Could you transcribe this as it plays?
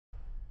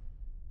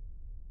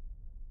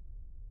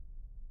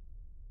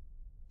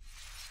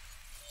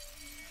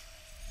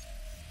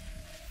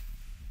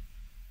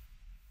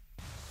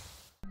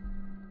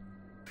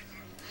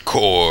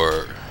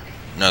hardcore.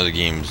 Now the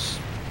game's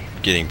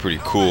getting pretty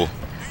cool.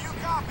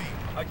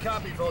 I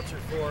copy Vulture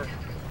 4.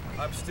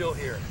 I'm still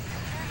here.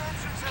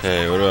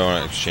 Okay, what do I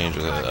want to exchange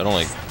with that? I don't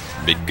like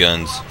big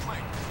guns.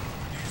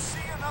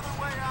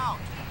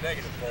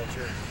 Negative,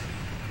 Vulture.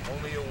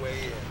 Only a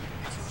way in.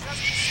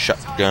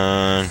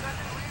 Shotgun.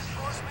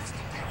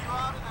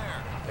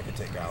 I could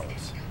take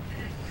hours.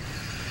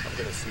 I'm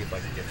gonna see if I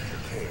can get to the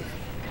cave.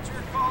 It's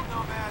your call,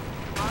 Nomad.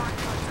 I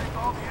reckon I'll take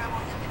all the ammo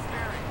you can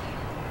carry.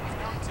 There's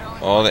no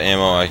telling. All the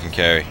ammo I can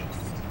carry.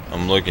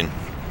 I'm looking.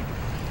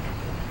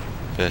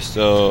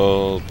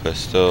 Pistol,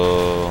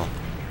 pistol,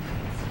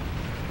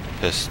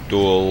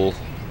 pistol,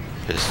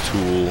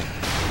 pistol. Look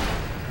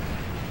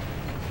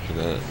at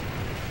that.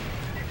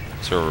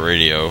 It's a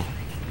radio.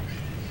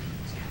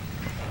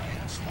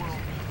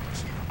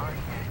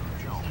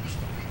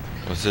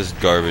 What's this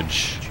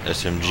garbage?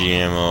 SMG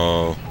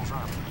ammo.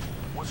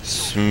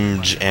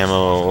 SMG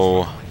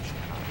ammo.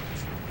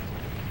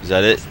 Is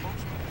that it?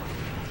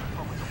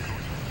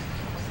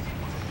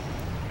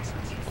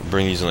 I'll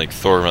bring these in like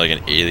Thor, like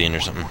an alien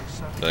or something.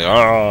 Like,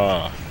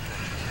 ah.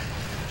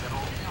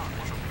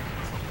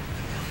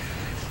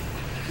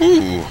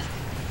 Ooh.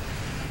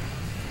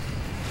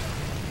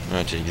 I'm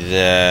gonna take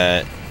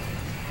that.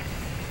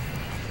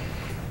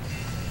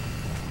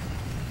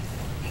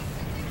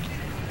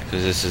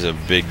 Because this is a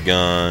big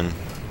gun.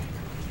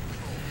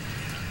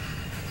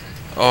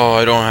 Oh,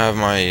 I don't have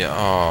my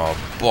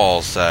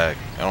ball sack.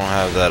 I don't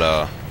have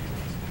that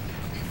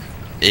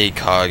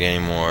ACOG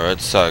anymore.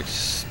 That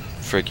sucks.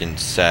 Freaking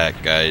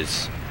sack,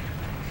 guys.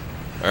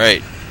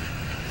 Alright.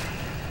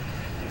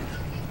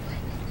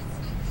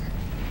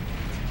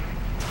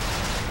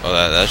 Oh,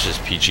 that's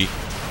just peachy.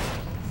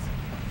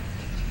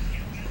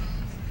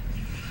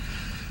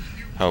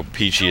 How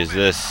peachy is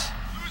this?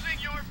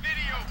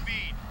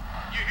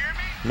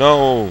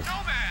 No.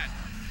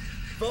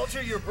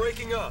 Vulture, you're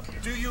breaking up.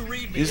 Do you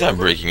read me? He's not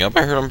breaking up.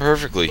 I heard him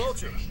perfectly.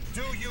 Vulture,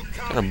 do you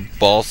What kind of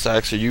ball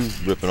sacks are you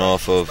ripping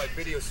off of? My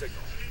video signal.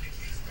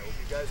 I hope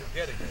you guys are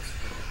getting this.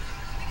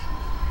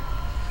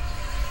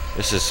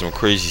 This is some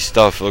crazy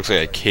stuff. It looks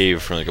like a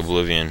cave from like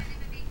Oblivion.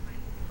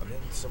 I'm in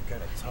some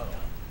kind of tunnel.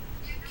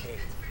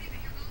 Cave.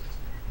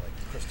 Like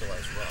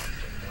crystallized rock,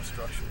 but more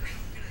structure.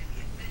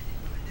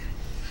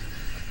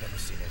 I've never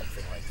seen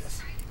anything like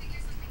this.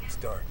 It's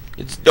dark.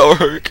 It's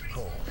dark.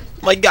 Cold.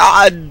 My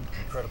God.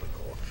 Incredibly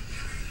cold.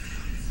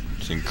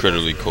 It's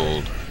incredibly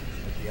cold. Like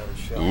the outer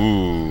shell.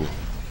 Ooh.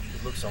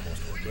 It looks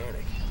almost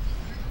organic.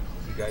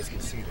 You guys can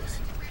see this.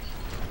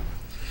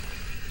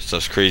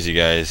 Stuff's crazy,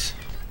 guys.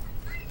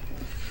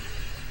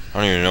 I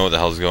don't even know what the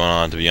hell's going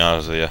on, to be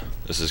honest with you.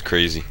 This is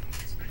crazy.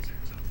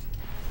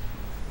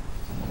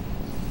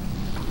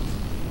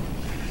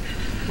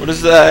 What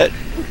is that?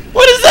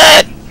 What is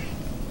that?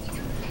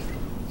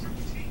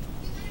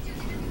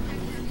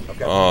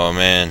 Oh,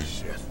 man.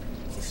 Shit.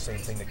 It's the same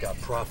thing that got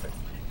Prophet.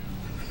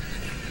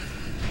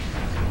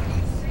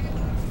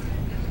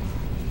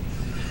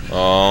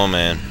 Oh,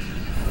 man.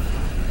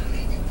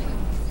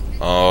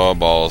 Oh,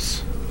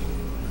 balls.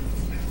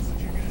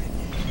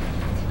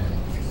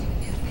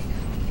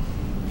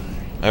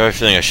 I have a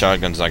feeling a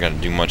shotgun's not gonna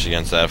do much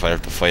against that if I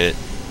have to fight it.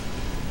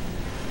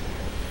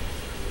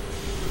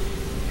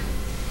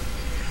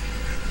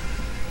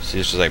 See,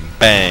 it's just like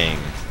bang.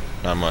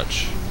 Not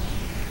much.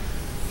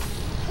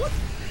 What?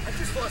 I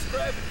just lost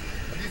gravity.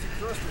 I'm using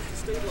thrusters to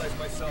stabilize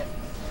myself.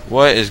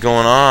 What is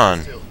going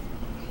on?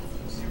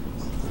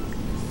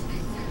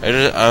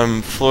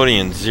 I'm floating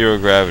in zero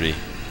gravity.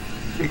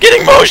 I'm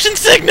getting motion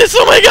sickness.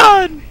 Oh my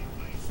God!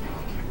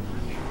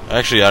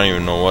 Actually, I don't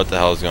even know what the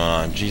hell is going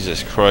on.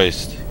 Jesus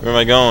Christ. Where am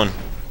I going?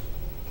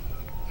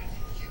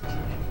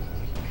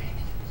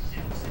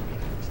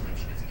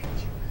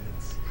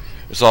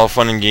 It's all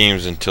fun and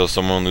games until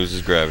someone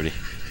loses gravity.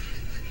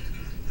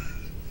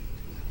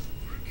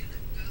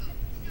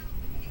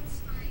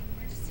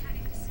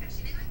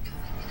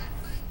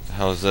 What the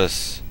hell is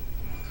this?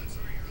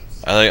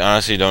 I like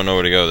honestly don't know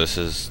where to go. This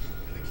is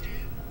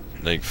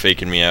like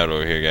faking me out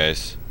over here,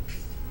 guys.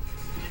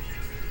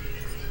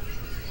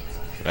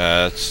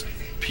 That's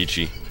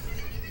peachy.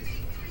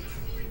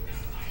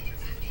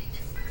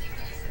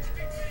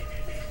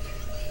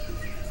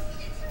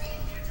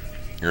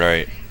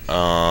 Right.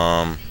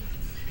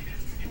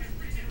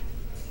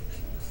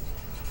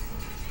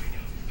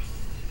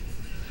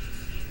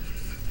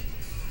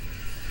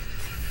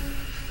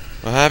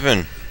 What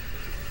happened?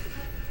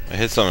 I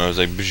hit something. I was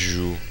like,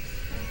 "Bzhoo."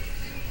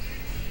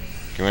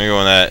 Can we go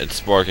on that? It's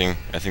sparking.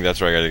 I think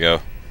that's where I gotta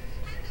go.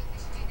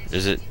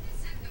 Is it?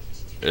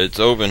 It's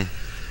open.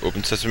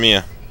 Open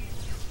sesame.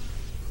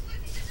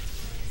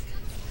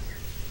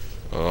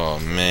 Oh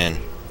man,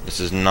 this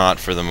is not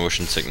for the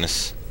motion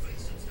sickness.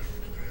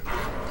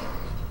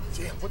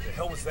 Damn, what the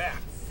hell was that?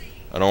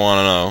 I don't want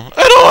to know.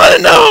 I don't want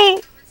to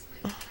know.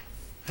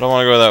 I don't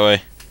want to go that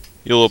way.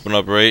 You'll open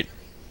up, right?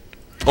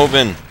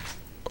 Open.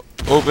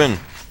 Open.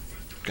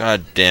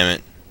 God damn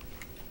it.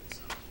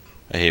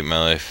 I hate my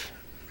life.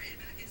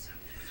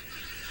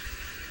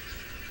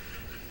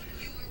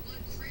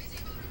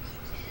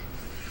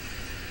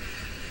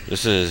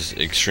 This is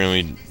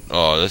extremely...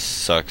 Oh, this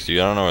sucks, dude.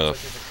 I don't know where the...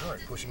 There's a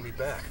current pushing me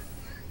back.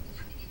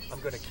 I'm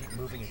gonna keep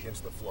moving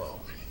against the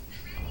flow.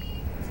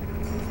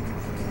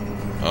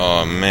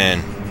 Oh,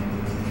 man.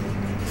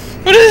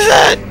 What is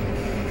that?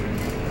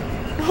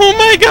 Oh,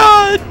 my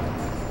God!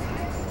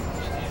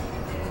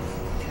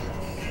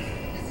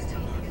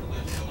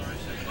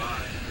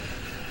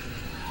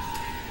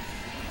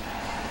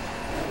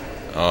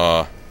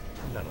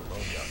 I'm not alone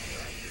down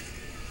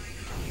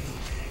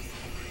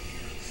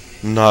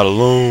here. Not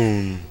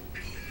alone.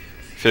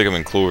 I feel like I'm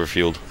in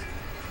Cloverfield.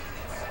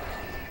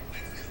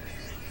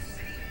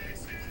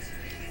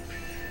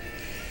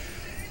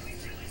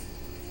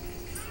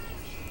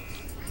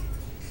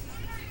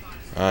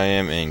 I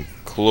am in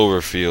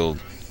Cloverfield.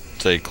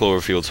 It's like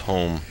Cloverfield's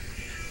home.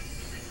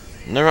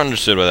 Never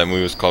understood why that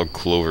movie was called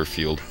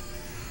Cloverfield.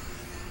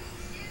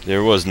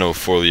 There was no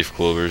four-leaf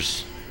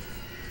clovers.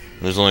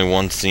 There's only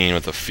one scene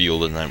with a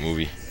field in that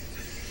movie,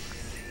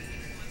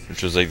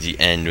 which was like the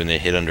end when they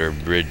hid under a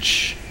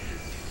bridge.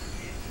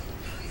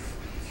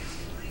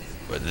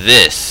 But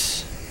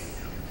this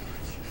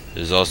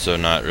is also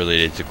not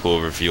related to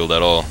Cloverfield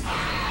at all.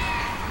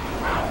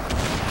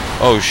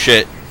 Oh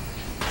shit.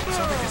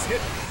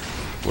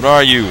 What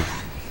are you?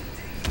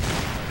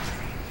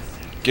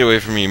 Get away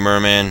from me,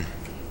 merman.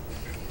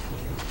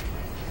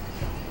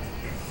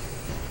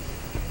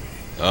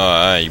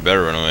 Oh, you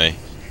better run away.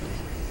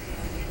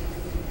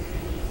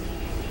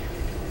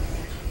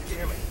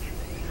 Damn it.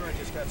 The current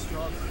just got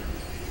stronger.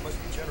 Must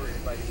be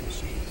generated by these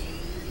machines.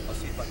 I'll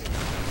see if I can...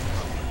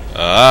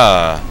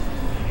 Ah.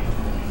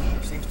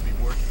 Seems to be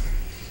working.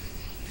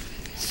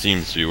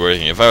 Seems to be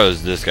working. If I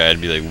was this guy, I'd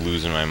be like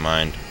losing my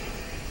mind.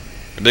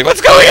 I'd be like,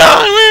 what's going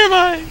on? Where am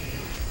I?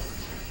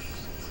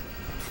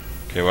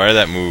 Okay, why did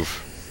that move?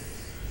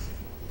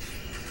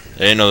 I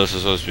didn't know this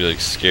was supposed to be like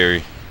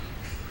scary.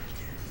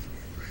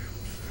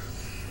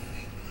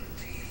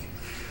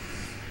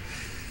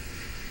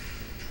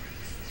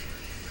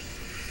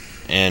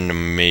 And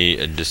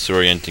a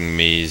disorienting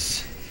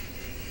maze.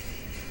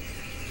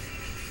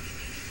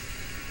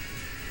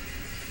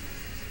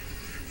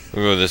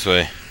 We'll go this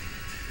way.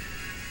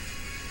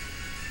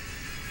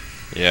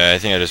 Yeah, I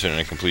think I just went in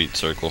a complete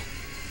circle.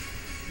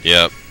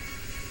 Yep.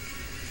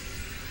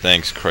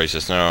 Thanks,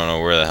 Crysis. Now I don't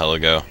know where the hell to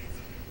go.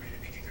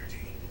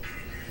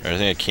 I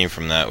think I came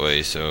from that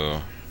way,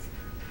 so...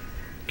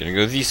 Gonna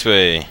go this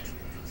way.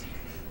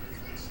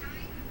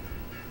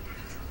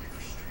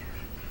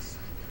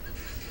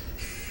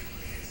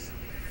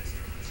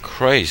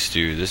 Christ,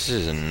 dude, this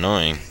is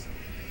annoying.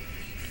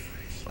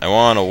 I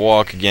want to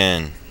walk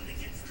again.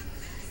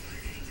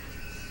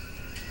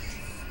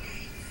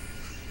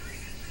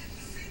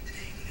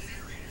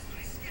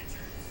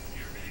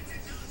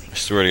 I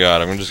swear to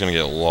God, I'm just gonna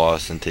get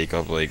lost and take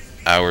up like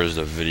hours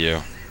of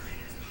video.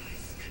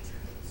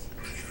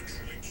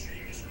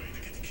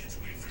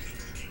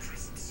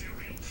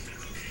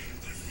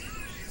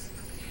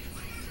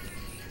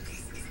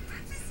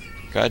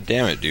 God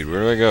damn it, dude,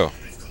 where do I go?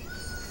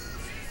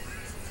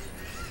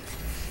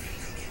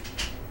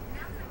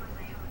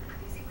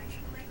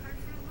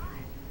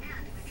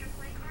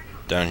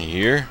 Down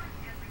here?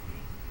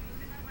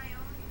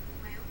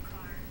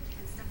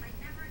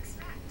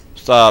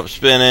 Stop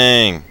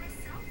spinning!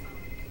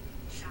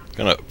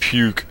 Gonna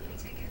puke.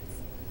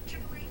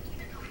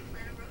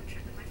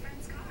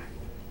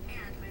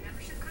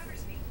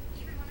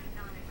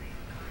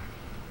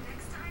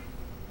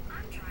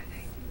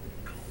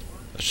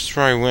 That's just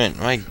where I went.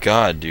 My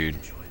God, dude.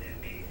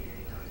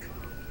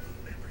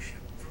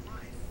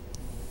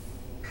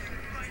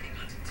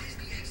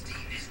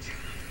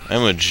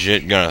 I'm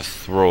legit gonna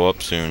throw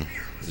up soon.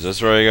 Is this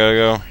where I gotta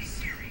go?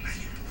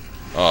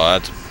 Oh,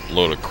 that's a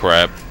load of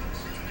crap.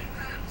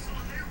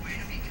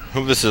 I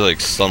hope this is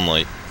like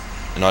sunlight,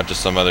 and not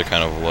just some other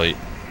kind of light.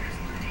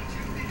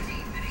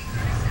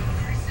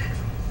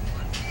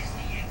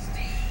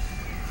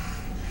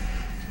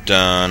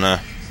 Donna.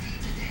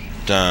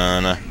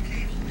 Donna.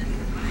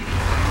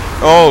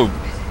 Oh,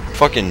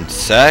 fucking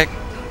sack.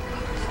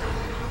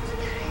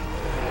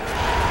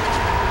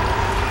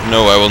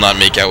 No, I will not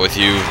make out with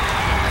you.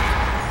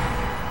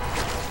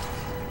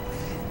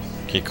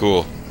 Okay,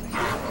 cool. Do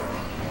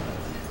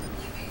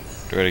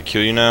I gotta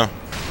kill you now?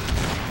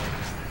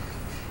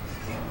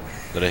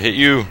 Did I hit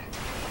you?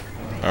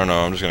 I don't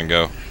know, I'm just gonna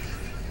go.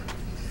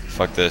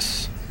 Fuck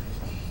this.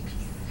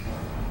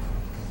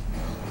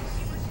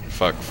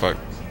 Fuck, fuck.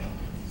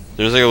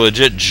 There's like a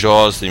legit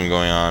Jaws theme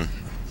going on.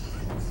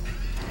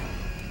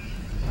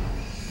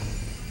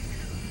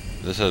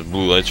 This has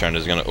blue lights around it.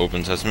 Is gonna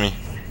open sesame.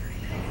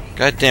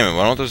 God damn it,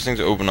 why don't those things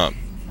open up?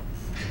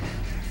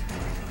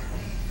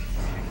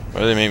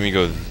 Why do they make me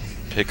go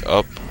pick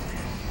up?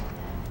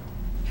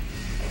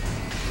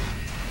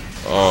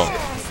 Oh.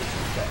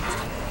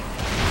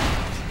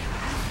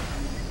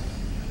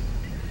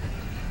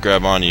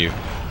 Grab on you.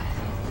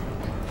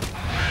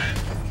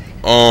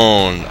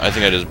 Oh, I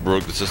think I just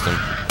broke the system.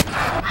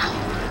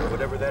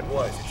 Whatever that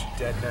was, it's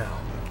dead now.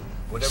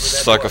 Whatever that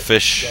Suck a was,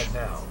 fish. it's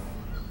dead now.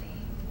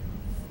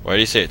 Why do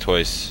you say it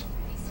twice?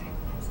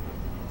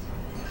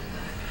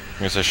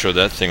 I guess I showed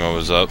that thing what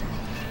was up.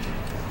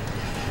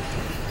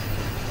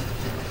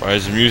 Why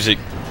is the music?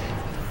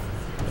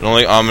 I don't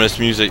like ominous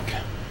music.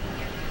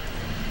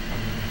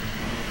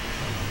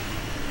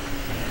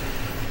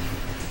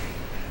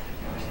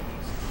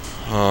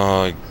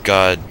 Oh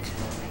God.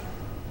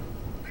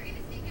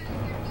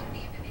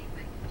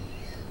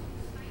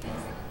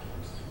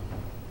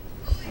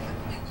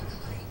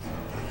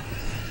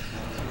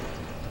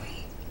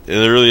 It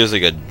really is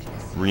like a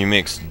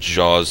remixed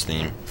Jaws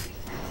theme.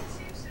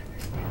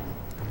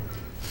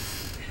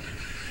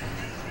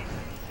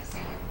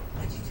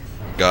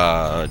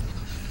 God.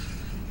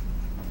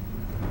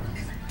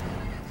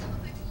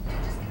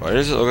 Why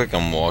does it look like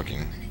I'm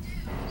walking?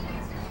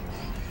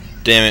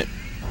 Damn it.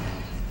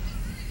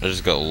 I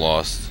just got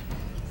lost.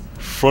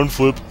 Front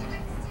flip.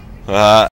 Ah.